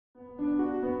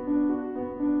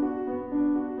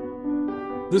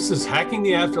This is Hacking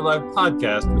the Afterlife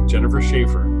podcast with Jennifer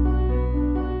Shaffer.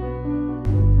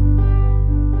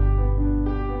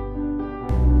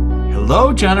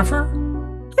 Hello, Jennifer.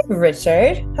 Hi,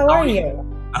 Richard. How are you?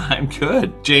 I'm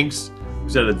good. Jinx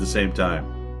said at the same time.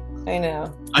 I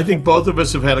know. I think both of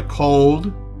us have had a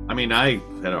cold. I mean, I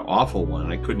had an awful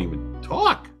one. I couldn't even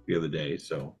talk the other day.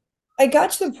 So I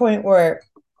got to the point where,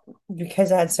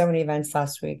 because I had so many events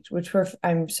last week,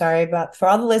 I'm sorry about, for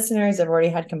all the listeners, I've already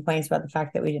had complaints about the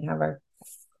fact that we didn't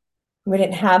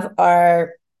have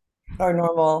our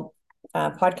normal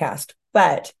podcast,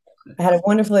 but I had a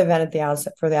wonderful event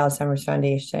for the Alzheimer's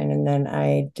Foundation, and then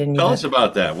I didn't tell us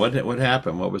about that. What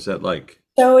happened? What was that like?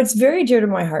 So it's very dear to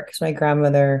my heart because my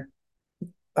grandmother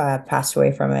passed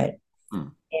away from it.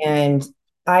 And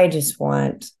I just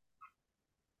want,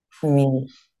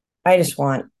 I just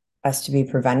want us to be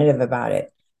preventative about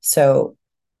it. So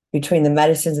between the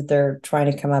medicines that they're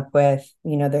trying to come up with,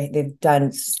 they've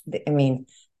done,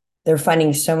 they're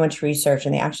funding so much research,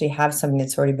 and they actually have something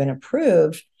that's already been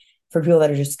approved for people that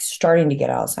are just starting to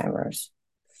get Alzheimer's.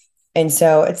 And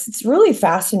so it's really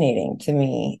fascinating to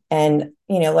me. And,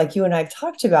 like you and I've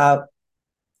talked about,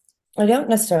 I don't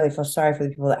necessarily feel sorry for the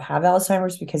people that have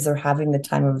Alzheimer's because they're having the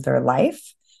time of their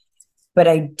life, but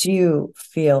I do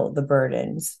feel the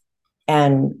burdens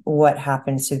and what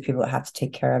happens to the people that have to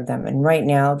take care of them. And right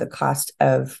now, the cost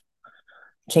of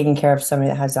taking care of somebody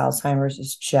that has Alzheimer's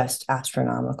is just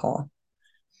astronomical.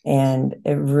 And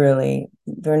we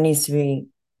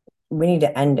need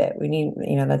to end it. We need,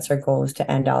 that's our goal, is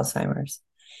to end Alzheimer's.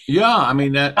 Yeah, I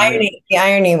mean, the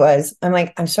irony was,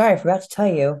 I'm sorry, I forgot to tell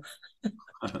you.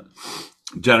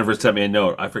 Jennifer sent me a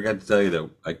note. I forgot to tell you that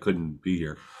I couldn't be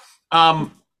here.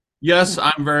 Yes,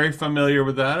 I'm very familiar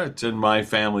with that. It's in my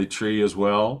family tree as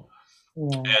well.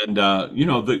 Yeah. And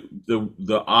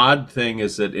the odd thing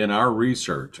is that in our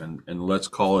research, and let's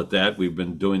call it that, we've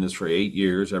been doing this for 8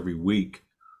 years every week.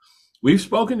 We've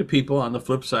spoken to people on the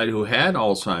flip side who had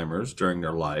Alzheimer's during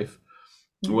their life.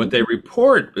 Mm-hmm. What they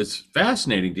report is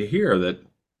fascinating to hear, that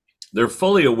they're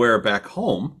fully aware back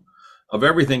home of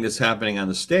everything that's happening on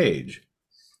the stage,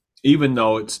 even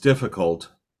though it's difficult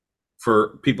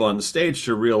for people on the stage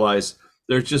to realize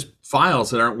there's just files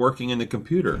that aren't working in the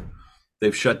computer.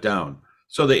 They've shut down.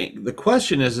 So the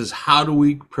question is how do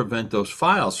we prevent those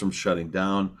files from shutting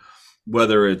down,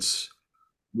 whether it's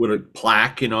with a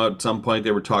plaque, at some point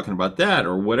they were talking about that,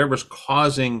 or whatever's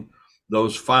causing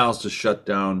those files to shut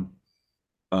down,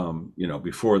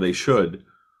 before they should.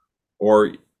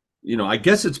 Or, I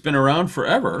guess it's been around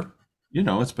forever.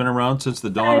 It's been around since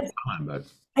the dawn of time. But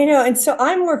I know. And so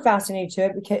I'm more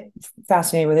fascinated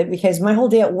with it because my whole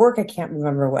day at work, I can't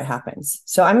remember what happens.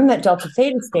 So I'm in that delta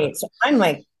theta state. So I'm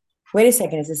like, wait a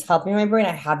second, is this helping my brain?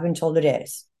 I have been told it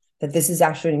is, that this is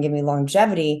actually going to give me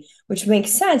longevity, which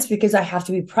makes sense because I have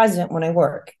to be present when I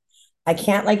work. I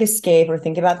can't escape or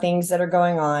think about things that are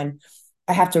going on.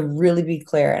 I have to really be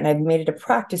clear. And I've made it a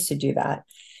practice to do that.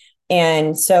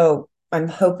 And so I'm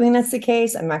hoping that's the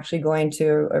case. I'm actually going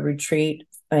to a retreat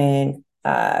in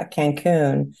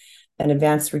Cancun, an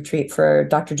advanced retreat for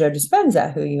Dr. Joe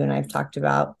Dispenza, who you and I have talked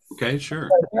about. Okay, sure.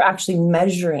 So they're actually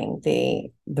measuring the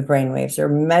brain waves. They're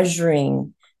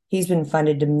measuring. He's been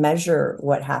funded to measure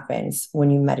what happens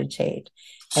when you meditate.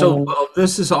 So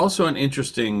this is also an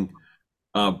interesting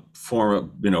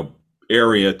form of,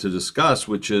 area to discuss,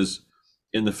 which is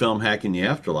in the film Hacking the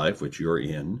Afterlife, which you're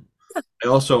in. I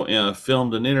also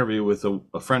filmed an interview with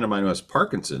a friend of mine who has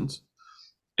Parkinson's.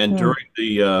 And during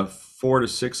the 4 to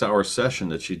 6 hour session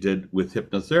that she did with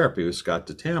hypnotherapy with Scott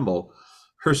DeTamble,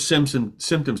 her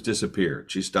symptoms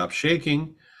disappeared. She stopped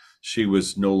shaking. She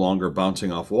was no longer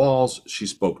bouncing off walls. She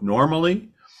spoke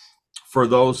normally for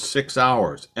those 6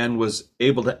 hours and was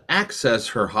able to access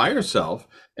her higher self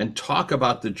and talk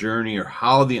about the journey or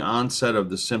how the onset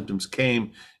of the symptoms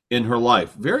came in her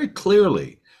life very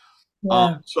clearly.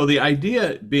 Yeah. So the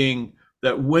idea being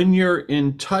that when you're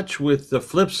in touch with the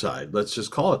flip side, let's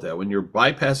just call it that, when you're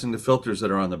bypassing the filters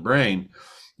that are on the brain,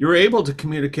 you're able to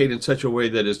communicate in such a way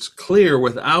that it's clear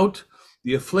without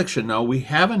the affliction. Now, we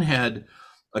haven't had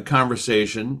a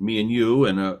conversation, me and you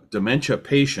and a dementia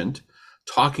patient,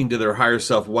 talking to their higher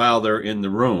self while they're in the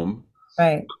room.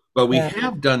 Right. But we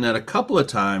have done that a couple of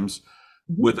times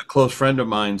with a close friend of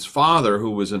mine's father who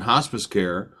was in hospice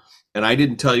care. And I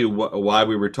didn't tell you why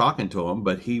we were talking to him,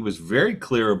 but he was very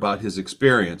clear about his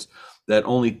experience, that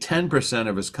only 10%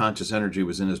 of his conscious energy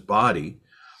was in his body,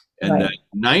 and that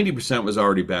 90% was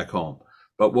already back home.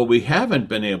 But what we haven't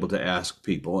been able to ask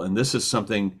people, and this is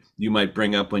something you might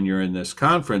bring up when you're in this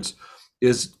conference,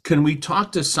 is can we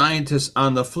talk to scientists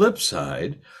on the flip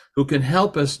side who can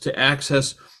help us to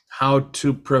access how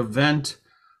to prevent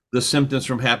the symptoms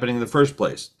from happening in the first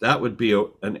place. That would be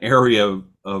an area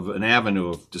of an avenue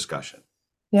of discussion.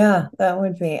 Yeah, that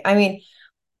would be. I mean,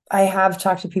 I have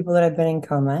talked to people that have been in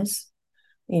comas.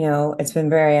 It's been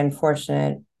very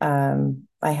unfortunate.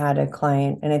 I had a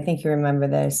client, and I think you remember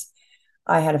this.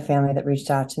 I had a family that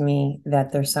reached out to me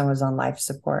that their son was on life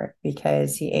support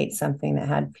because he ate something that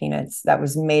had peanuts that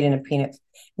was made in a peanut,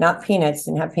 not peanuts,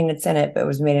 didn't have peanuts in it, but it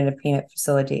was made in a peanut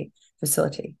facility.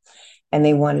 And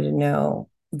they wanted to know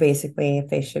basically if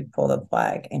they should pull the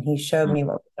plug. And he showed me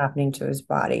what was happening to his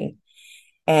body.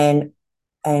 And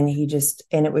and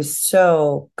it was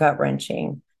so gut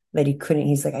wrenching that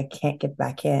he's like, I can't get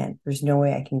back in. There's no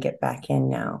way I can get back in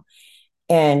now.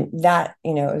 And that,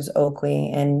 it was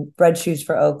Oakley and Bread Shoes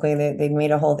for Oakley. They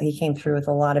made he came through with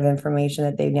a lot of information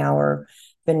that they now are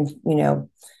been,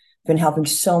 been helping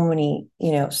so many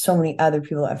other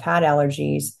people that have had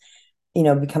allergies,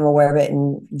 become aware of it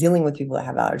and dealing with people that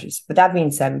have allergies. But that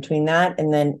being said, between that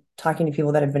and then talking to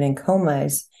people that have been in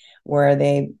comas where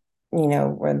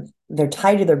where they're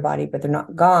tied to their body, but they're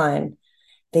not gone,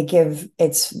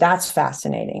 that's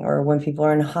fascinating. Or when people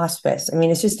are in hospice. I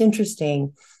mean, it's just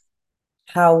interesting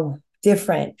how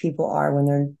different people are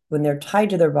when they're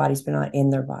tied to their bodies but not in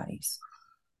their bodies.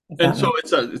 If And that so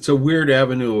makes it's a weird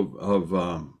avenue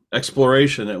of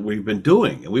exploration that we've been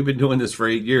doing, and we've been doing this for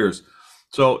 8 years.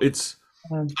 So it's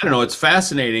sense. I don't know, it's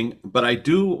fascinating, but I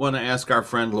do want to ask our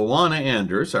friend Luana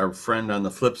Anders, our friend on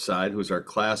the flip side, who's our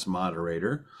class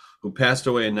moderator, who passed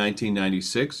away in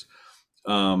 1996.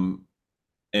 Um,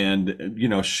 and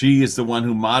she is the one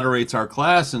who moderates our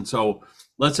class, and so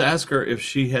let's ask her if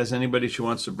she has anybody she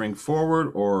wants to bring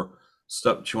forward or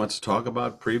stuff she wants to talk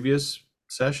about previous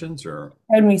sessions or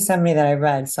Showed me somebody that I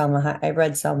read. I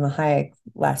read Selma Hayek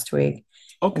last week,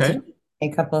 and okay. so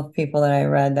a couple of people that I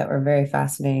read that were very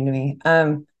fascinating to me.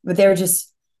 But they were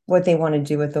just what they want to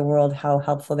do with the world, how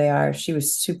helpful they are. She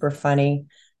was super funny.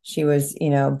 She was,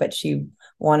 but she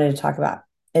wanted to talk about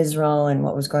Israel and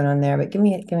what was going on there. But give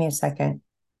me a second.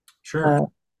 Sure. Uh,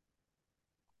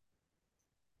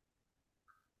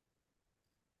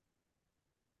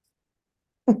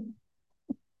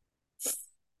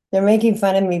 they're making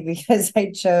fun of me because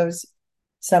I chose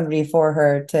somebody for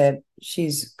her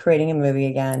she's creating a movie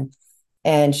again.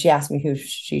 And she asked me who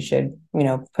she should,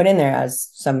 put in there as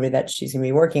somebody that she's going to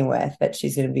be working with, that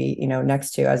she's going to be,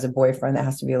 next to as a boyfriend. That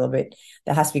has to be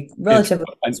It's relatively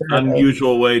an conservative.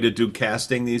 unusual way to do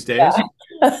casting these days.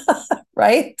 Yeah.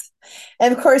 Right.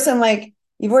 And of course, I'm like,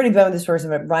 you've already been with this person,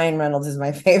 but Ryan Reynolds is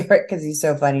my favorite because he's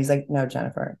so funny. He's like, no,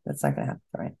 Jennifer, that's not going to happen,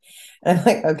 Ryan. And I'm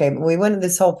like, okay, but we went through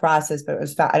this whole process, but it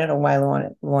was I don't know why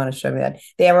want to show me that.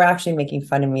 They were actually making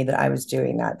fun of me that I was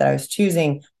doing that I was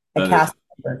choosing a That is cast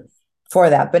member for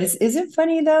that. But is it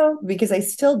funny though? Because I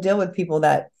still deal with people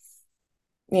that,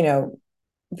 you know,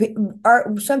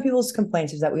 are some people's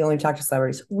complaints is that we only talk to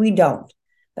celebrities. We don't.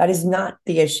 That is not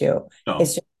the issue. no.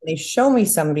 It's just they show me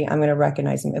somebody, I'm going to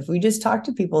recognize them. If we just talk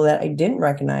to people that I didn't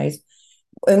recognize,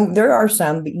 and there are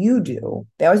some, but you do,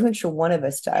 they always make sure one of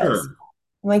us does. Sure.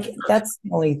 I'm like, that's the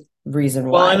only reason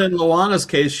Well, and why. in Luana's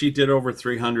case, she did over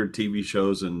 300 TV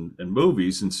shows and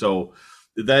movies, and so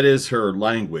that is her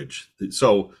language.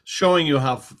 So showing you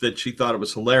how that she thought it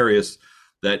was hilarious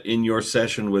that in your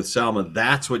session with Selma,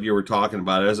 that's what you were talking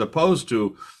about, as opposed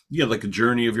to like a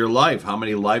journey of your life. How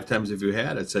many lifetimes have you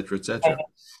had, et cetera, et cetera.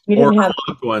 We Or didn't have.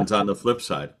 loved ones on the flip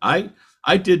side.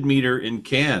 I did meet her in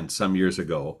Cannes some years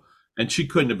ago, and she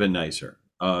couldn't have been nicer.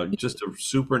 Just a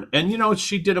super, and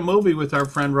she did a movie with our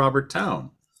friend Robert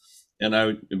Town, and I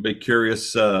would be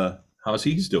curious how's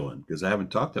he's doing because I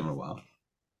haven't talked to him in a while.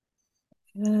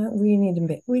 We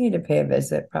need to pay a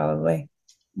visit probably.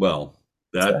 Well,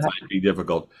 So that might be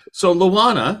difficult. So,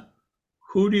 Luana,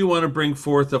 who do you want to bring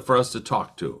forth for us to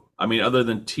talk to? I mean, other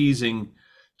than teasing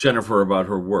Jennifer about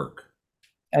her work.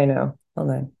 I know.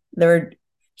 Hold on.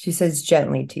 She says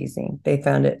gently teasing. They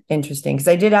found it interesting because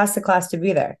I did ask the class to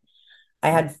be there. I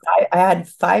had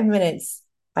 5 minutes.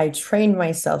 I trained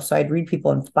myself so I'd read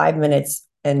people in 5 minutes,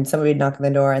 and somebody would knock on the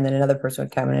door, and then another person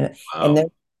would come in, and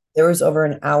Wow, there was over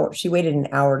an hour. She waited an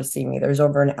hour to see me. There was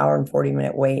over an hour and 40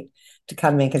 minute wait to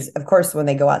come in because, of course, when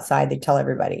they go outside, they tell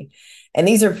everybody. And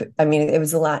these are, I mean, it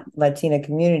was a Latina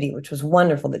community, which was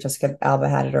wonderful that Jessica Alba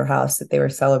had at her house that they were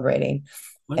celebrating,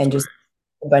 that's and great. just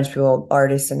a bunch of people,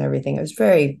 artists and everything. It was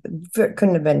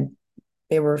couldn't have been.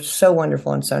 They were so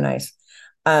wonderful and so nice.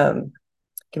 Um,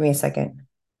 Give me a second.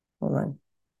 Hold on.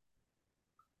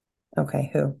 Okay,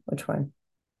 who? Which one?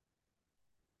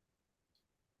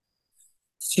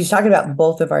 She's talking about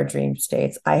both of our dream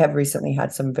states. I have recently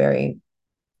had some very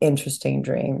interesting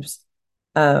dreams.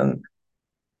 Um,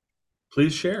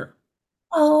 Please share.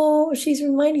 oh, she's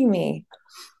reminding me.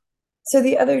 So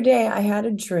the other day I had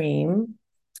a dream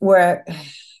where I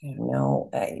don't know,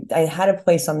 I had a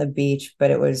place on the beach,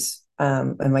 but it was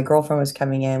and my girlfriend was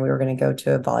coming in. We were going to go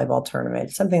to a volleyball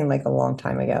tournament, something like a long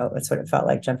time ago. That's what it felt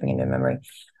like jumping into memory.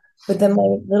 But then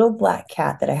my little black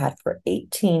cat that I had for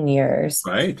 18 years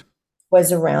Right.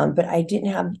 was around, but I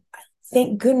didn't have,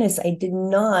 thank goodness I did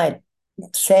not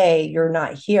say, "You're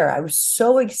not here." I was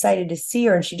so excited to see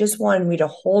her, and she just wanted me to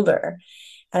hold her.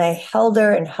 And I held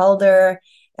her and held her.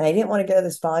 And I didn't want to go to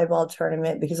this volleyball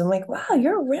tournament because I'm like, wow,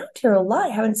 you're around here a lot.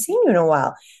 I haven't seen you in a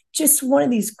while. Just one of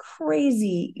these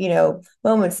crazy,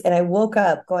 moments. And I woke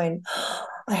up going, oh,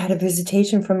 I had a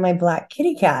visitation from my black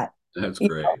kitty cat. That's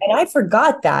great. And I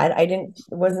forgot that. It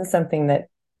wasn't something that,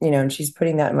 and she's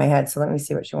putting that in my head. So let me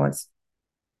see what she wants.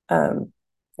 Um,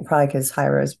 Probably because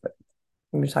Hyra's, but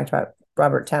we talked about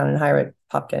Robert Town and Hyra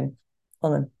popped in.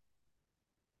 Hold on.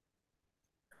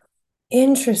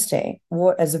 Interesting.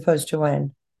 What as opposed to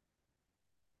when?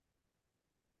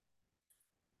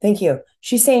 Thank you.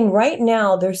 She's saying right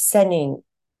now they're sending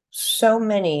so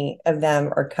many of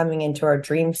them are coming into our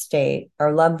dream state.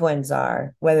 Our loved ones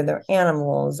are, whether they're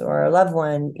animals or our loved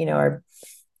one, our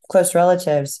close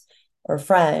relatives or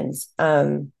friends,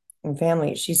 and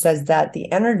family. She says that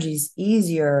the energy's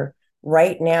easier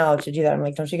right now to do that. I'm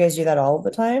like, don't you guys do that all the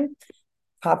time?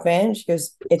 Pop in. She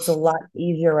goes, it's a lot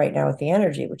easier right now with the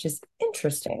energy, which is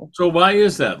interesting. So why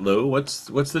is that, Lou? What's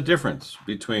the difference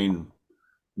between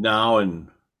now and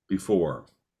before?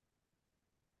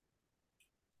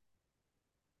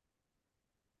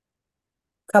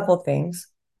 Couple things.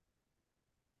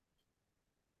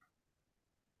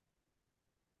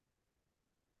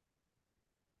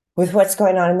 With what's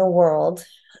going on in the world,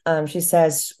 she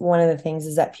says one of the things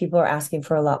is that people are asking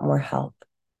for a lot more help,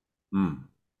 Hmm.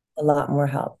 a lot more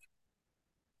help.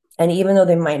 And even though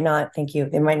they might not, thank you,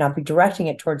 they might not be directing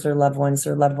it towards their loved ones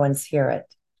hear it.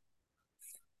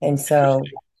 And so,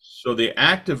 Interesting. So the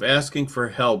act of asking for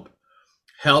help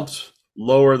helps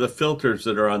lower the filters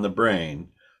that are on the brain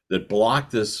that block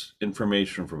this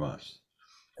information from us.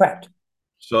 correct.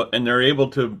 So, and they're able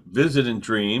to visit in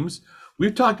dreams.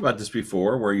 We've talked about this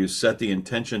before, where you set the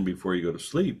intention before you go to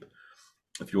sleep,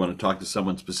 if you want to talk to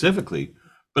someone specifically.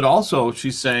 But also,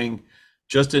 she's saying,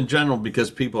 just in general,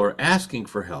 because people are asking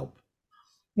for help,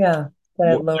 Yeah.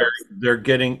 That it they're, lowers. they're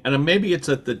getting, and maybe it's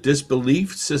that the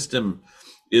disbelief system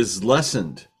is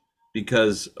lessened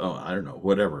because, oh, I don't know,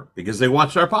 whatever, because they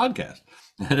watched our podcast.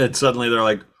 And then suddenly they're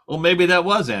like, oh, maybe that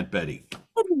was Aunt Betty.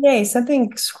 Today,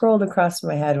 something scrolled across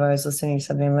my head while I was listening to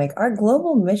something. I'm like, our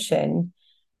global mission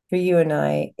for you and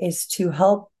I is to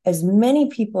help as many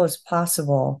people as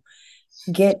possible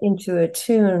get into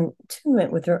attunement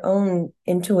with their own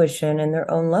intuition and their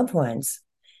own loved ones.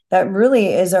 That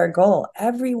really is our goal.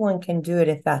 Everyone can do it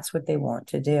if that's what they want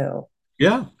to do.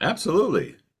 Yeah,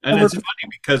 absolutely. And And we're it's funny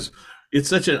because it's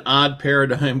such an odd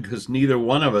paradigm because neither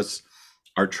one of us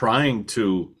are trying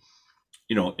to,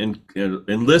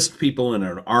 enlist people in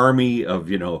an army of,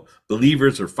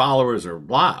 believers or followers or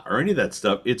blah or any of that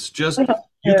stuff. It's just you can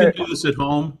they're, do this at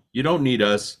home. You don't need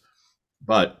us,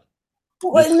 but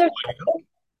well, this and is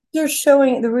they're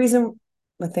showing the reason.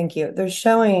 Well, thank you. They're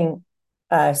showing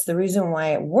us the reason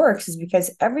why it works is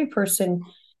because every person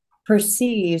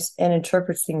perceives and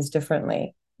interprets things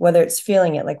differently, whether it's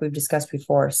feeling it, like we've discussed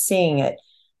before, seeing it,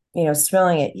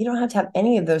 smelling it. You don't have to have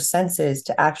any of those senses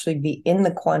to actually be in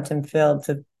the quantum field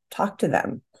to talk to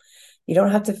them. You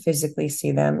don't have to physically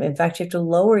see them. In fact, you have to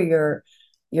lower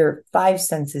your five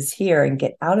senses here and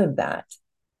get out of that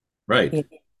right. in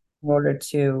order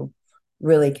to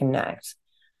really connect.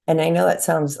 And I know that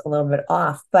sounds a little bit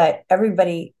off, but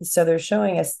everybody, so they're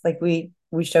showing us like we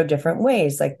show different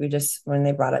ways. Like we just when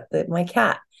they brought up my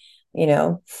cat, you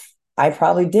know, I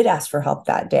probably did ask for help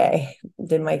that day.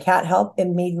 Did my cat help? It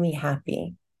made me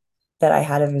happy that I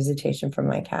had a visitation from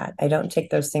my cat. I don't take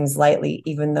those things lightly,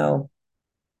 even though,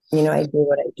 I do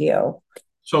what I do.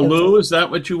 So, It was Lou, is that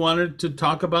what you wanted to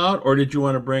talk about, or did you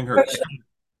want to bring her? partially,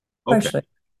 Okay, partially.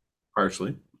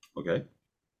 partially. Okay.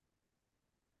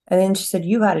 And then she said,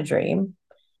 you had a dream.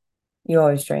 You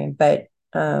always dream, but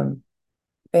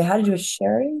it had to do with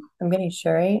Sherry. I'm getting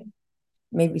Sherry.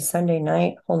 Maybe Sunday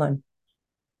night. Hold on.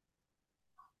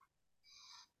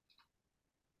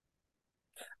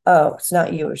 Oh, it's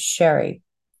not you, it's Sherry.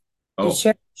 Did Oh,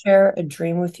 Sherry share a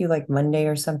dream with you like Monday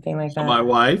or something like so that? my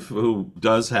wife, who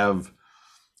does have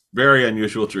very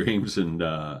unusual dreams and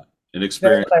Very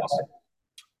experiences.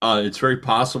 clever. It's very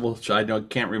possible. I don't,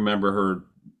 can't remember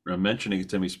her mentioning it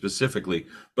to me specifically.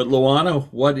 But Luana,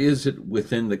 what is it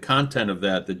within the content of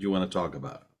that you want to talk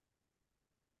about?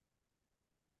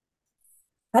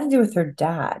 Had to do with her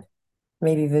dad,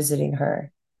 maybe visiting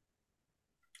her.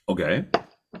 Okay.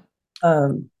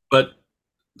 Um, But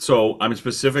so I'm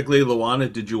specifically,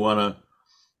 Luana, did you want to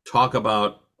talk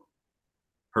about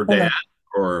her hold dad on.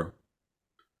 or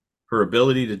her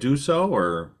ability to do so,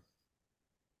 or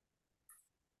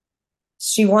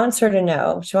She wants her to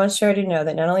know. She wants her to know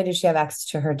that not only does she have access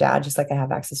to her dad, just like I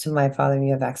have access to my father and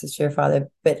you have access to your father,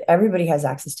 but everybody has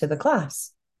access to the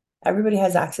class. Everybody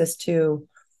has access to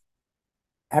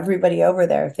everybody over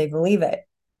there if they believe it.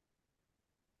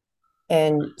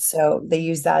 And so they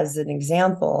use that as an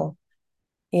example,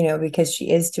 because she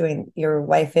is doing, your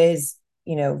wife is,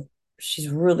 she's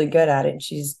really good at it.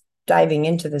 She's diving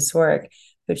into this work,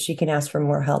 but she can ask for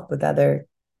more help with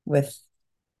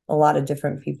a lot of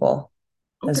different people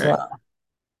as okay. well.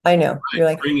 I know. You're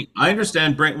like, I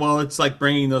understand. Well, it's like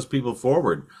bringing those people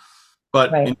forward.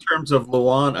 But right. in terms of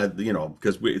Luana,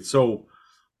 because it's so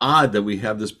odd that we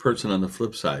have this person on the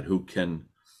flip side who can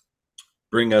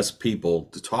bring us people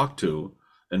to talk to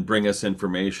and bring us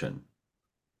information.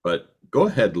 But go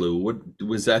ahead, Lou. What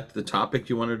was that the topic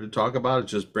you wanted to talk about?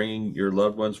 Just bringing your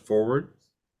loved ones forward?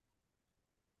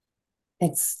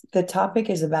 It's the topic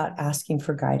is about asking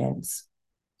for guidance.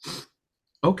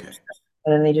 Okay.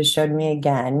 And then they just showed me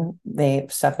again the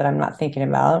stuff that I'm not thinking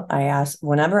about. I ask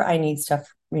whenever I need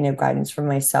stuff, guidance from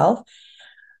myself.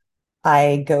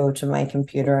 I go to my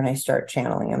computer and I start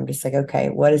channeling. I'm just like, okay,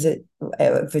 what is it?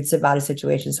 If it's about a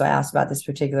situation. So I asked about this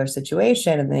particular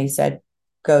situation and they said,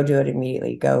 go do it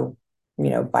immediately. Go,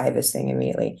 buy this thing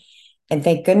immediately. And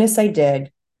thank goodness I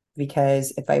did,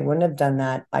 because if I wouldn't have done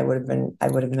that, I would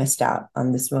have missed out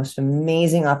on this most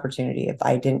amazing opportunity if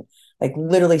I didn't like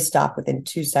literally stop within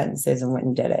 2 sentences and went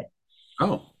and did it.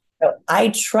 Oh, So I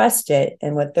trust it.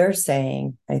 And what they're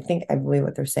saying, I believe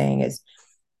what they're saying is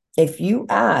if you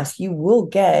ask, you will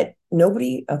get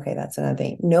nobody. Okay, that's another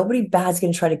thing. Nobody bad's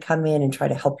going to try to come in and try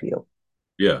to help you.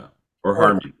 yeah. Or Like,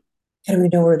 harm you. how do we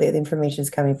know where the information is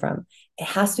coming from? It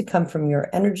has to come from your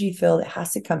energy field. It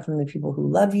has to come from the people who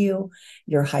love you,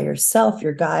 your higher self,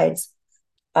 your guides.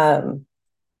 Um,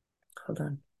 hold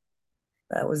on.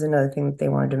 That was another thing that they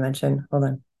wanted to mention. Hold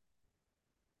on.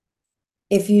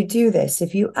 If you do this,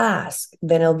 if you ask,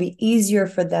 then it'll be easier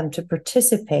for them to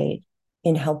participate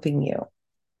in helping you.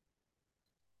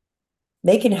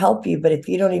 They can help you, but if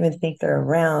you don't even think they're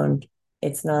around,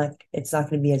 it's not going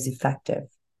to be as effective.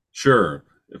 Sure.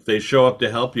 If they show up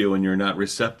to help you and you're not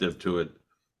receptive to it,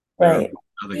 there Right.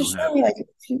 nothing You will show happen. me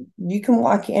like you can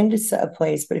walk into a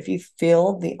place, but if you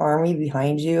feel the army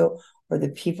behind you or the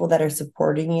people that are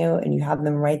supporting you and you have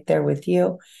them right there with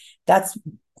you, that's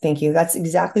thank you. That's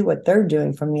exactly what they're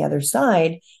doing from the other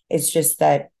side. It's just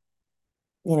that,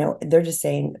 they're just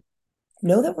saying,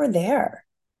 know that we're there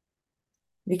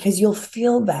because you'll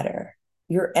feel better.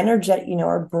 Your energetic,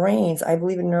 our brains, I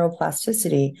believe in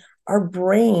neuroplasticity, our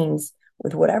brains,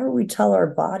 with whatever we tell our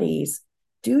bodies,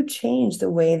 do change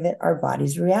the way that our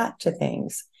bodies react to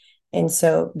things. And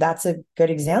so that's a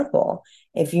good example.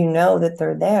 If you know that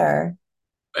they're there,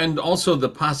 And also the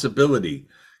possibility,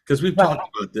 because we've right? talked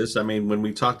about this. I mean, when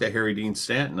we talked to Harry Dean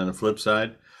Stanton on the flip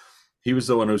side, he was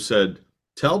the one who said,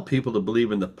 tell people to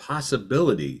believe in the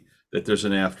possibility that there's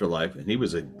an afterlife. And he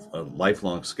was a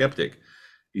lifelong skeptic.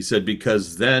 He said,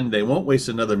 because then they won't waste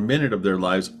another minute of their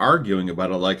lives arguing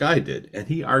about it like I did. And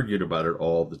he argued about it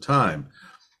all the time.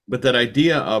 But that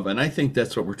idea of, and I think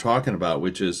that's what we're talking about,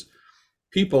 which is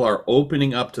people are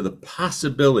opening up to the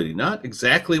possibility, not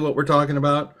exactly what we're talking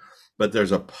about, but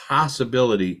there's a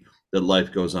possibility that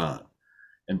life goes on.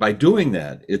 And by doing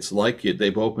that, it's like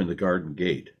they've opened the garden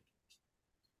gate.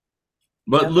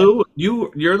 But Yeah. Lou,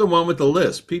 you're the one with the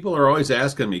list. People are always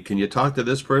asking me, "Can you talk to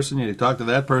this person? Can you talk to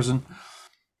that person?"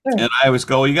 Sure. And I always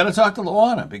go, "You got to talk to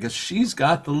Luana because she's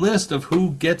got the list of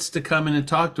who gets to come in and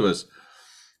talk to us.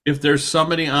 If there's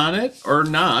somebody on it or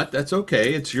not, that's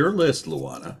okay. It's your list,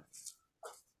 Luana."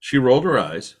 She rolled her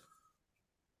eyes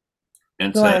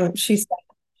and So said,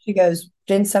 she goes,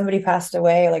 didn't somebody passed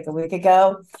away like a week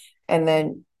ago? And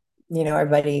then, our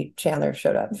buddy Chandler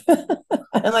showed up.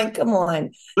 I'm like, come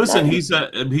on, "Listen,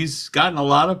 not you. he's gotten a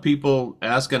lot of people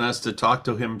asking us to talk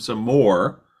to him some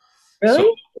more. So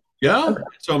Really? yeah, Okay.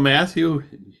 so Matthew,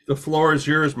 the floor is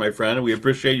yours, my friend, and we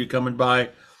appreciate you coming by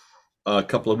a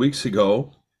couple of weeks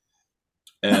ago,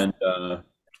 and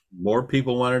more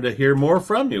people wanted to hear more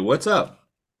from you. What's up?"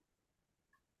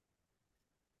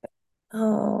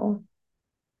 Oh,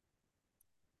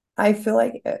 I feel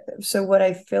like so what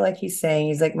I feel like he's saying,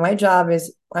 he's like, my job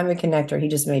is I'm a connector. He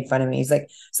just made fun of me. He's like,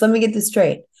 so let me get this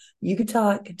straight. You could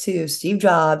talk to Steve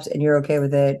Jobs and you're okay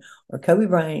with it, or Kobe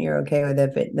Bryant, you're okay with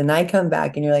it. But then I come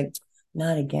back and you're like,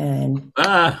 not again.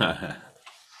 Ah,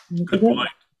 Not good again. point.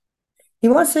 He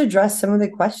wants to address some of the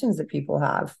questions that people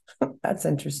have. That's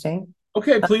interesting.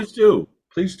 Okay, Uh, please do.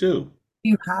 Please do. do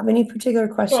you have any particular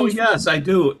Oh, questions? yes, I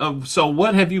do. So,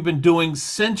 what have you been doing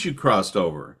since you crossed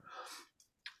over?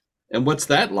 And what's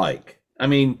that like? I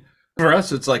mean, for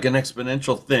us, it's like an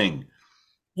exponential thing.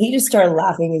 He just started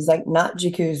laughing. He's like, not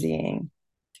jacuzziing.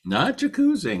 Not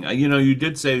jacuzzing. You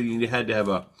did say you had to have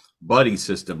a buddy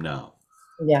system now.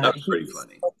 Yeah, That's pretty he's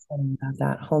funny. so funny about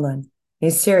that. Hold on.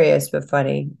 He's serious but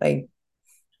funny. Like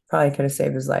probably could have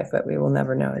saved his life, but we will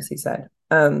never know, as he said.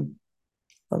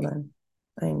 Hold on.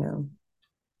 I know.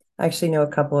 I actually know a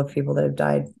couple of people that have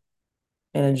died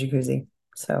in a jacuzzi.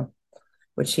 So,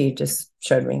 which he just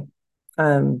showed me.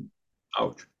 Um,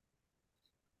 Ouch.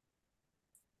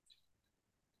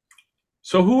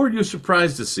 So, who are you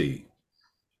surprised to see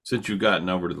since you've gotten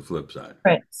over to the flip side?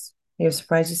 Prince. He was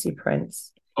surprised to see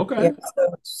Prince. He Okay.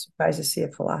 also was surprised to see a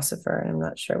philosopher, and I'm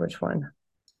not sure which one.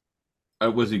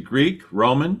 Was he Greek,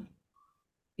 Roman?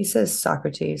 He says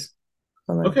Socrates.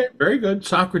 Hold on. Okay, very good.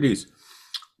 Socrates.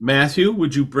 Matthew,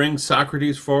 would you bring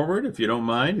Socrates forward if you don't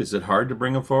mind? Is it hard to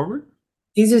bring him forward?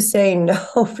 He's just saying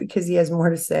no because he has more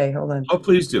to say. Hold on. Oh,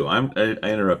 please do. I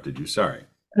interrupted you. Sorry.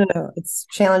 I don't know. It's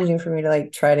challenging for me to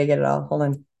like try to get it all. Hold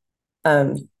on.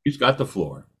 Um, He's got the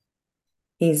floor.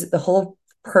 he's the whole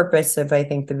purpose of I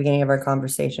think the beginning of our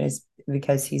conversation is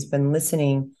because he's been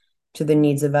listening to the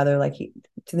needs of other like he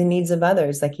to the needs of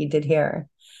others like he did here.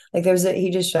 Like there's a he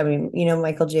just showed me,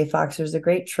 Michael J. Fox, there's a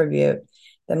great tribute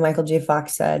that Michael J.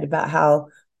 Fox said about how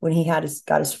when he got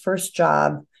his first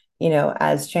job,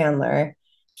 as Chandler,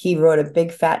 he wrote a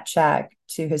big fat check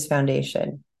to his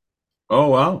foundation, Oh,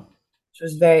 wow. which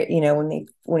was very,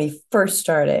 when he first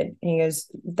started. And he goes,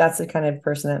 that's the kind of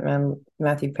person that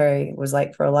Matthew Perry was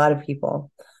like for a lot of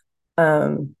people.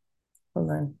 Um,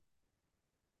 hold on.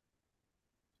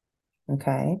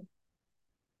 Okay.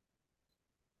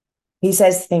 He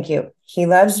says, thank you. He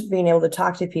loves being able to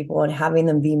talk to people and having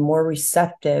them be more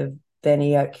receptive than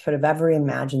he could have ever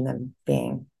imagined them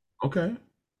being. Okay.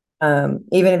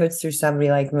 Even if it's through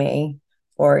somebody like me,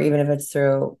 or even if it's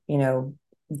through,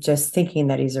 just thinking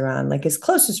that he's around. Like his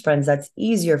closest friends, that's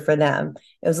easier for them.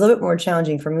 It was a little bit more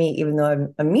challenging for me, even though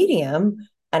I'm a medium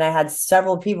and I had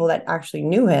several people that actually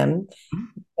knew him,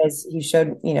 as he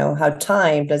showed, how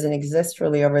time doesn't exist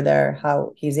really over there,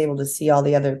 how he's able to see all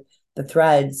the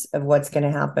threads of what's going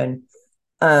to happen.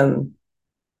 Um,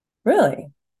 really.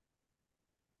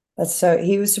 That's so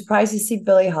he was surprised to see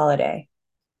Billie Holiday.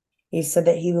 He said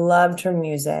that he loved her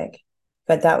music,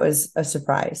 but that was a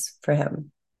surprise for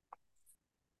him.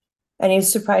 And he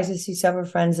was surprised to see several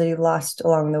friends that he lost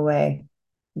along the way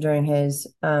during his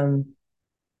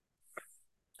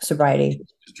sobriety.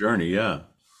 His journey, yeah.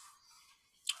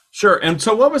 Sure. And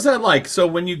so what was that like? So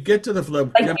when you get to the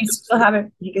flip, Like you still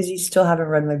haven't because you still haven't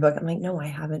read my book. I'm like, no, I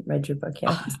haven't read your book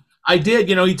yet. I did,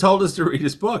 he told us to read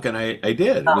his book and I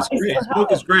did. It Oh, was I great. still His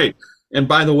book is haven't. great. And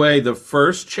by the way, the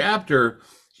first chapter,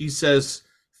 he says,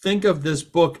 think of this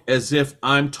book as if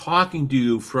I'm talking to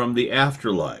you from the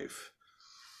afterlife.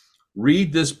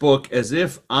 Read this book as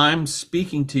if I'm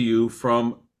speaking to you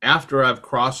from after I've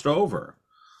crossed over.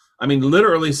 I mean,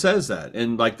 literally says that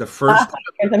in like the first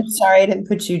chapter. I'm sorry I didn't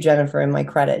put you, Jennifer, in my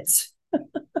credits.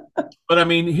 But I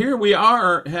mean, here we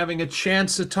are having a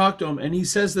chance to talk to him, and he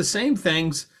says the same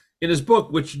things in his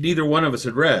book, which neither one of us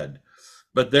had read.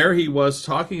 But there he was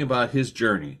talking about his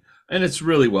journey, and it's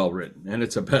really well written, and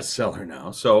it's a bestseller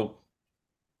now. So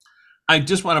I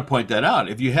just want to point that out.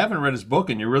 If you haven't read his book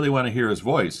and you really want to hear his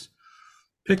voice,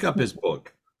 pick up his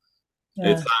book.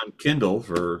 It's Yeah. on Kindle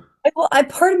for, Well, I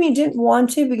part of me didn't want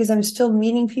to because I'm still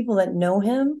meeting people that know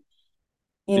him.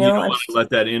 and you don't I'm want to let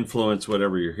that influence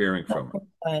whatever you're hearing from him. still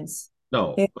friends.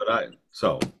 No, He, but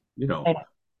so, you I know, know.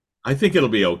 I think it'll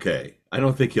be okay. I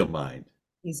don't think he'll mind.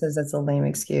 He says that's a lame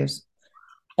excuse.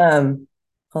 Um,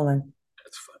 hold on.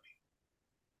 That's funny.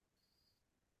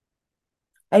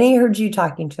 And he heard you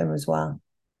talking to him as well.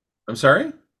 I'm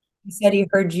sorry? He said he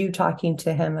heard you talking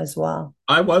to him as well.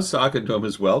 I was talking to him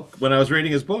as well when I was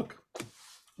reading his book.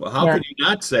 Well, how Yeah. could you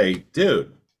not say,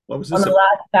 dude, what was On this the about?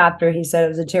 last chapter, he said it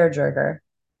was a tearjerker,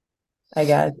 I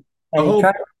guess. The And he whole,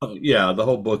 tried. yeah, the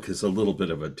whole book is a little bit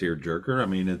of a tearjerker. I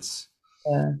mean, it's,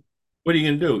 Yeah. what are you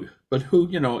going to do? But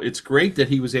it's great that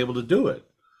he was able to do it.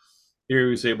 Here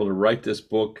he was able to write this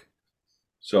book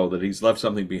so that he's left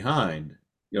something behind,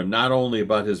 not only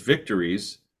about his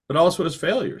victories, but also his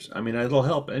failures. I mean, it'll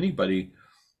help anybody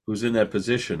who's in that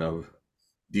position of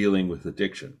dealing with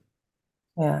addiction.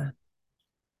 Yeah.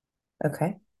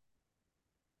 Okay.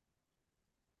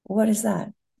 What is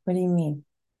that? What do you mean?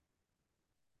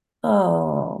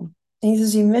 Oh, he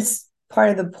says you missed part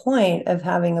of the point of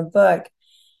having a book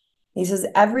He says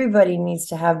everybody needs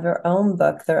to have their own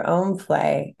book, their own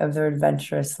play of their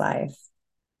adventurous life.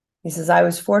 He says, I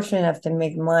was fortunate enough to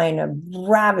make mine a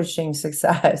ravishing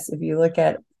success. If you look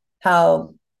at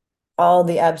how all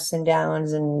the ups and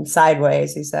downs and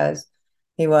sideways, he says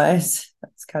he was.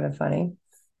 That's kind of funny.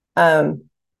 Um,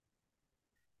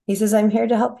 he says, I'm here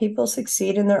to help people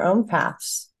succeed in their own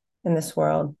paths in this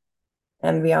world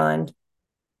and beyond.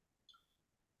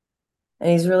 And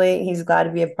he's glad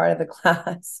to be a part of the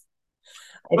class.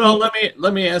 I Well, think,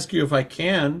 let me ask you if I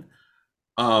can.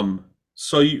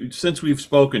 So since we've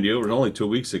spoken to you, it was only 2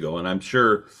 weeks ago, and I'm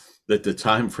sure that the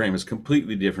time frame is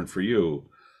completely different for you.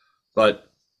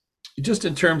 But just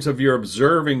in terms of your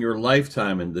observing your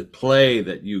lifetime and the play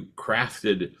that you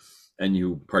crafted and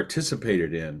you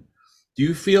participated in, do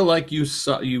you feel like you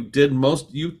did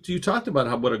most? You talked about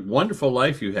how what a wonderful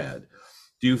life you had.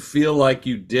 Do you feel like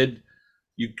you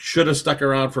should have stuck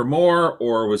around for more,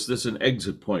 or was this an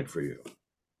exit point for you?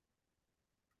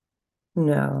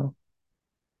 no,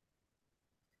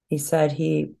 he said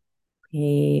he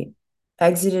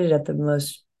exited at the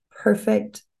most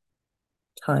perfect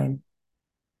time.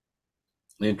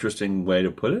 Interesting way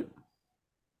to put it.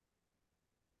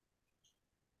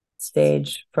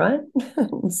 Stage front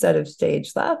instead of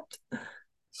stage left.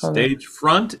 Hold on. Stage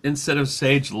front instead of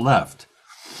stage left.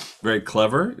 Very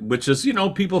clever, which is,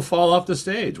 people fall off the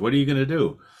stage. What are you going to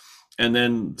do? And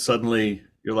then suddenly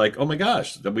you're like, oh my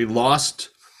gosh, that we lost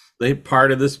the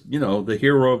part of this, the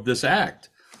hero of this act.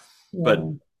 But,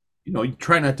 Yeah. you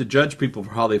try not to judge people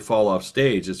for how they fall off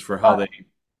stage. It's for how But they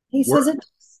he work. says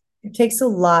it takes a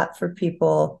lot for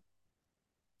people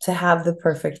to have the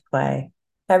perfect play.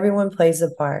 Everyone plays a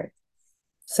part.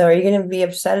 So are you going to be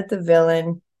upset at the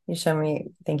villain? You show me.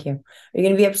 Thank you. Are you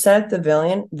going to be upset at the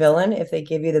villain if they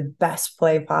give you the best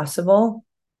play possible?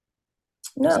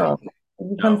 No. Exactly.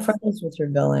 You become No. friends with your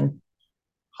villain.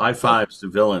 High fives to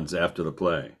villains after the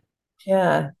play.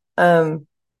 Yeah.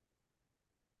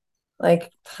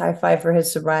 Like high five for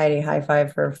his sobriety, high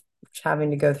five for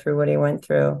having to go through what he went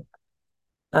through.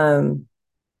 Um,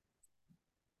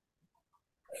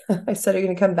 I said, Are you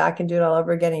going to come back and do it all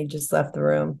over again? And he just left the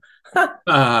room.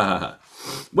 Ah.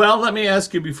 Well, let me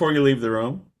ask you before you leave the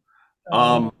room.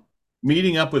 Oh, Um,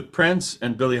 Meeting up with Prince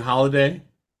and Billie Holiday,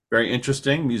 very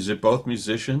interesting. Both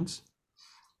musicians.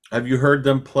 Have you heard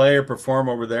them play or perform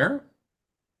over there?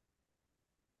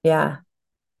 yeah.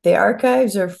 The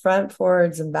archives are front,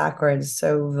 forwards, and backwards.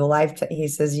 So he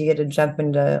says you get to jump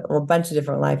into a bunch of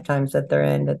different lifetimes that they're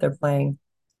in, that they're playing.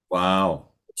 Wow,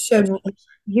 Showed that's me,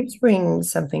 he keeps bringing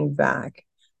something back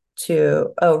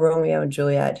to, Romeo and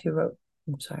Juliet, who wrote,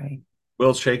 I'm sorry,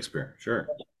 Will Shakespeare. Sure,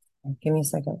 give me a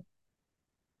second.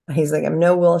 He's like, I'm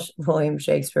no William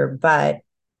Shakespeare, but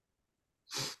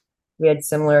we had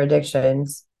similar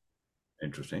addictions.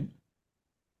 interesting.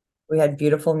 We had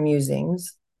beautiful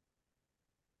musings.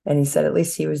 And he said at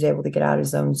least he was able to get out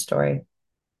his own story.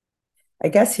 I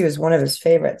guess he was one of his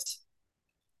favorites.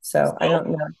 So I So, don't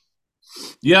know.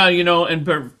 yeah, and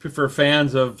for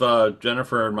fans of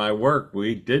Jennifer and my work,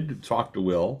 we did talk to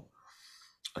Will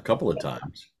a couple of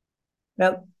times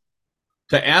Nope.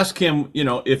 to ask him,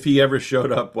 if he ever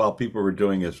showed up while people were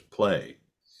doing his play.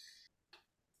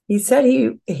 He said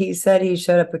he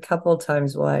showed up a couple of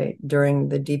times why during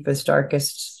the deepest,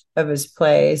 darkest of his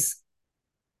plays.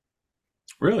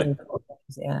 Really? And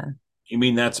yeah. You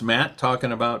mean that's Matt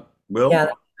talking about Will? Yeah,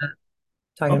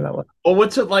 talking Oh, about what well,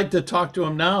 what's it like to talk to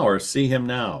him now or see him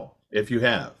now, if you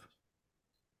have?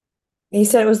 he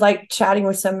said it was like chatting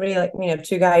with somebody, like,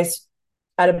 two guys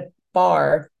at a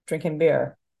bar drinking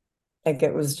beer. Like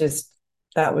it was just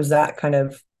that was that kind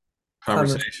of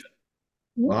conversation. Conversation.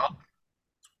 Wow,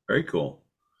 very cool.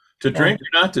 To Yeah. drink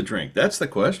or not to drink? That's the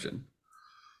question.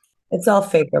 It's all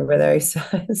fake over there, he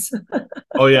says.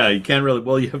 Oh yeah, you can't really.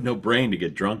 Well, you have no brain to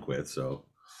get drunk with, so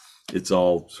it's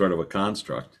all sort of a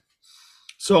construct.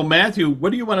 So, Matthew,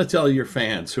 what do you want to tell your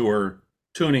fans who are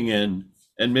tuning in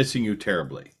and missing you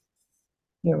terribly?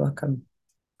 You're welcome.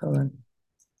 Hold on.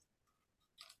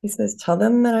 He says, tell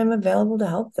them that I'm available to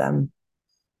help them.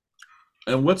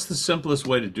 And what's the simplest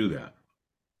way to do that?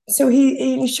 So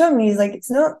he showed me, he's like,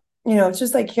 it's not, it's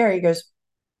just like here. He goes,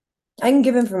 I can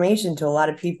give information to a lot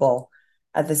of people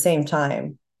at the same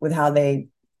time with how they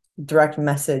direct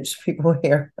message people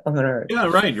here on Earth. Yeah,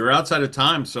 right. You're outside of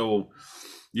time, so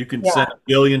you can Yeah, send a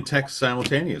billion texts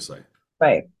simultaneously.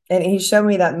 right. And he showed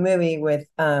me that movie with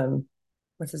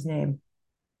what's his name?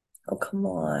 Oh, come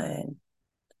on.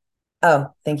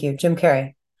 Oh, thank you, Jim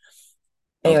Carrey.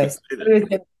 I was going to Anyways, say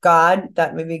that. God,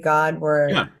 that movie God, where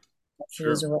Yeah,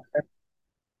 messages sure. or whatever.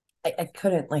 I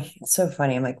couldn't it's so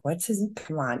funny. I'm like, what's his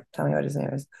come on, tell me what his name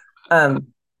is. Um,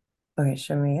 okay,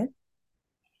 show me it.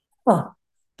 Huh.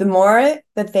 The more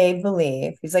that they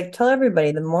believe, he's like, tell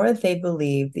everybody, the more that they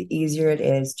believe, the easier it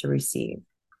is to receive.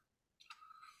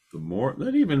 The more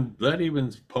that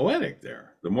even's poetic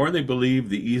there. The more they believe,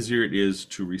 the easier it is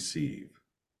to receive.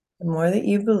 The more that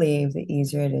you believe, the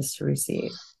easier it is to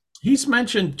receive. He's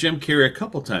mentioned Jim Carrey a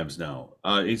couple times now.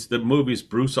 It's the movie's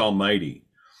Bruce Almighty,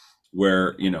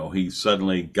 where he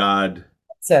suddenly God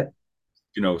So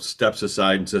steps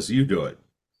aside and says, "You do it."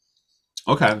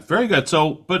 Okay, very good.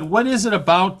 So, but what is it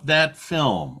about that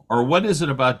film, or what is it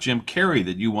about Jim Carrey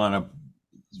that you want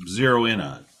to zero in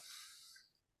on?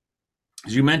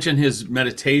 As you mentioned his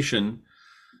meditation.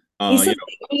 he Uh, you said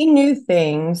know, he knew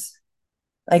things.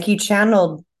 Like he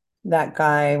channeled that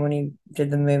guy when he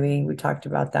did the movie. We talked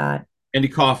about that. Andy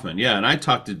Kaufman, yeah, and I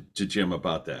talked to Jim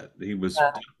about that. He was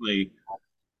Uh, definitely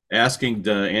asking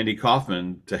Andy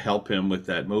Kaufman to help him with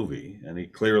that movie, and he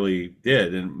clearly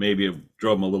did, and maybe it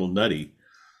drove him a little nutty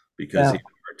because he yeah. had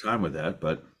a hard time with that.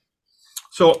 But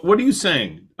so, what are you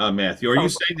saying, Matthew? Are you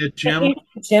saying that Jim?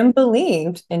 Jim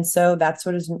believed, and so that's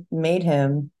what has made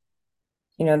him,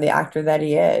 the actor that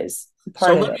he is. So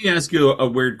Part of let it. me ask you a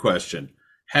weird question.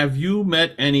 Have you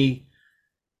met any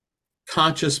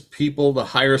conscious people, the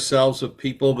higher selves of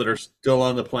people that are still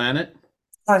on the planet?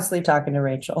 Constantly talking to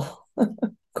Rachel,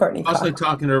 Courtney Constantly Cox.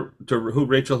 talking to who?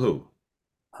 Rachel who?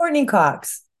 Courtney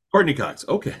Cox. Courtney Cox.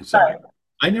 Okay, sorry. Sorry,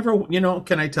 I never,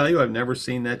 can I tell you, I've never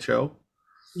seen that show.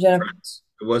 Jennifer.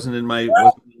 It wasn't in my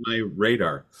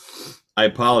radar. I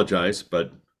apologize,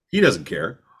 but he doesn't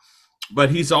care.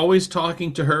 But he's always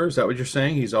talking to her. Is that what you're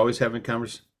saying? He's always having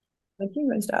conversation. Like you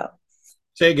missed out.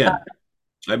 Say Uh, again.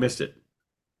 I missed it.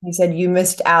 he said you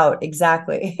missed out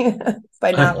exactly by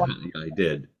I, not watching. I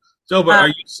did. So, but are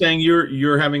you saying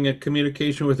you're having a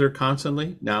communication with her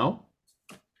constantly now,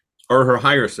 or her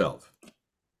higher self?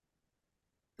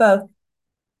 Both,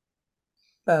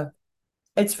 both.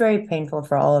 It's very painful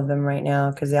for all of them right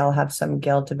now because they all have some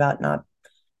guilt about not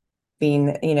being,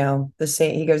 the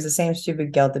same. He goes, the same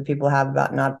stupid guilt that people have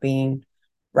about not being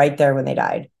right there when they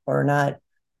died or not,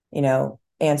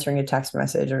 answering a text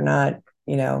message or not,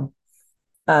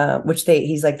 which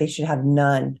he's like, they should have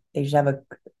none. They should have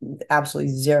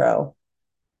absolutely zero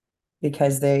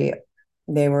because that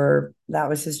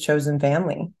was his chosen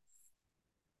family.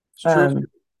 It's true. Um,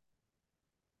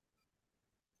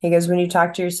 he goes, when you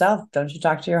talk to yourself, don't you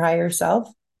talk to your higher self?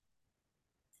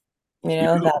 You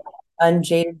do. That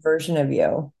unjaded version of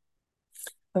you.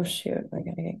 Oh shoot, I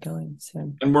gotta get going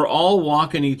soon. And we're all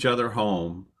walking each other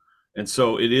home. And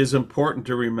so it is important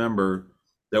to remember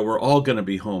that we're all going to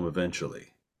be home eventually.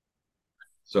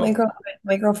 My So, girlfriend,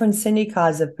 my girlfriend Cindy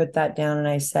Kaza put that down, and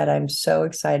I said, "I'm so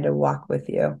excited to walk with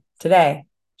you today."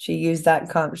 She used that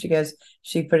comp. She goes,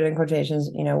 she put it in quotations.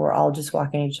 We're all just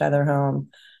walking each other home.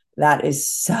 That is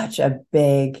such a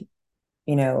big,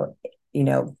 you know, you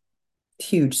know,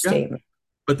 huge yeah. statement.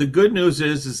 But the good news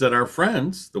is that our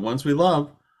friends, the ones we love,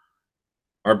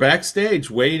 are backstage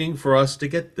waiting for us to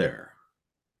get there.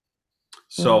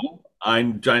 So Mhm. I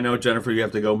know, Jennifer, you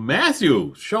have to go.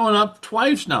 Matthew, showing up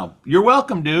twice now. You're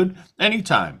welcome, dude.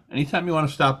 Anytime. Anytime you want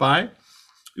to stop by,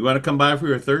 you want to come by for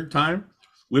your third time.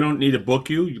 We don't need to book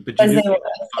you, but you Because do they, need to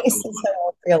talk he to says Luana. I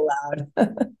won't be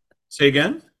allowed. Say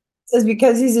again? Says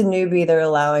because he's a newbie, they're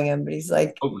allowing him, but he's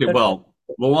like, Okay, well,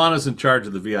 Luana's in charge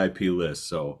of the VIP list,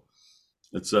 so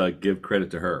let's give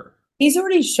credit to her. he's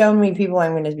already shown me people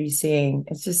I'm going to be seeing.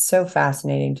 It's just so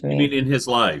fascinating to You mean me. in his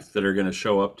life that are going to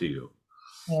show up to you?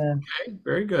 Yeah. Okay,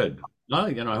 very good. Well,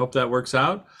 I hope that works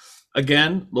out.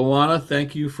 Again, Luana,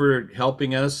 thank you for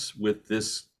helping us with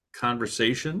this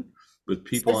conversation with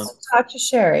people on. Says talk to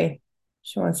Sherry.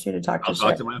 She wants you to talk to I'll talk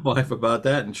Sherry. to my wife about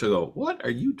that, and she'll go, "What are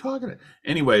you talking about?"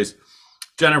 Anyways,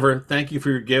 Jennifer, thank you for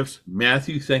your gifts.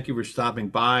 Matthew, thank you for stopping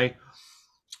by.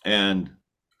 And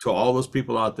to all those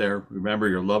people out there, remember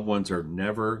your loved ones are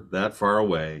never that far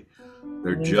away.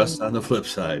 They're Mhm. just on the flip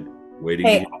side, waiting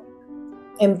to Hey, hear.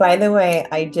 and by the way,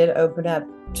 I did open up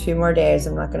 2 more days.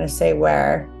 I'm not going to say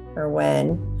where or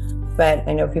when, but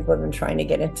I know people have been trying to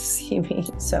get in to see me.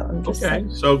 So I'm just saying.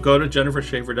 Okay, so go to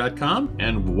jennifershaffer.com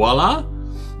and voila,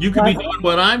 you could be Well, doing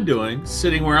what I'm doing,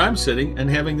 sitting where I'm sitting and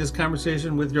having this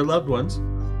conversation with your loved ones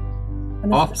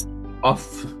off 100%.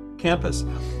 off campus.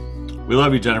 We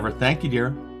love you, Jennifer. Thank you, dear.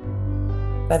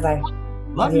 Bye bye. Love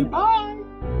Love you. you. Bye.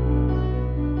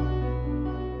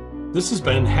 This has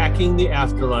been Hacking the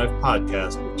Afterlife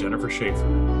podcast with Jennifer Shaffer.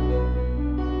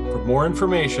 For more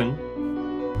information,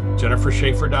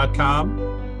 jennifershaffer.com,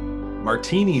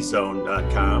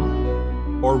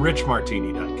 martinizone.com, or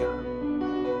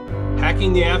richmartini.com.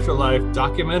 Hacking the Afterlife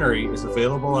documentary is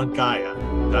available on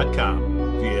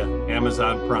Gaia.com via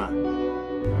Amazon Prime.